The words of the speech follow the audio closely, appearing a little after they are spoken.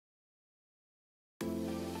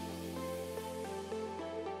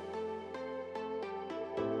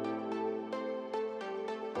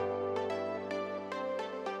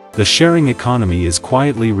The sharing economy is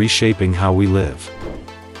quietly reshaping how we live.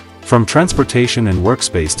 From transportation and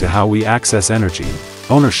workspace to how we access energy,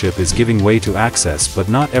 ownership is giving way to access, but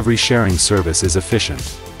not every sharing service is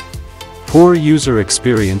efficient. Poor user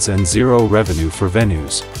experience and zero revenue for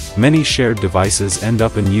venues. Many shared devices end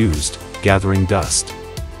up unused, gathering dust.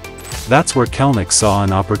 That's where QELNIX saw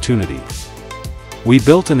an opportunity. We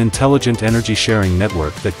built an intelligent energy sharing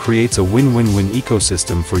network that creates a win-win-win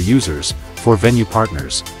ecosystem for users, for venue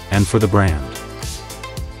partners, and for the brand.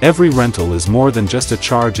 Every rental is more than just a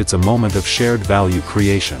charge, it's a moment of shared value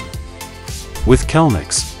creation. With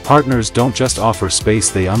QELNIX, partners don't just offer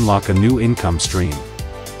space, they unlock a new income stream.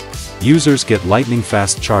 Users get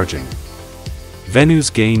lightning-fast charging.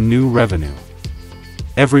 Venues gain new revenue.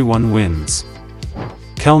 Everyone wins.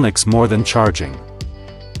 QELNIX more than charging.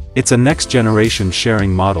 It's a next-generation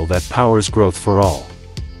sharing model that powers growth for all.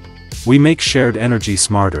 We make shared energy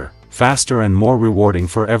smarter, faster and more rewarding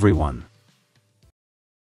for everyone.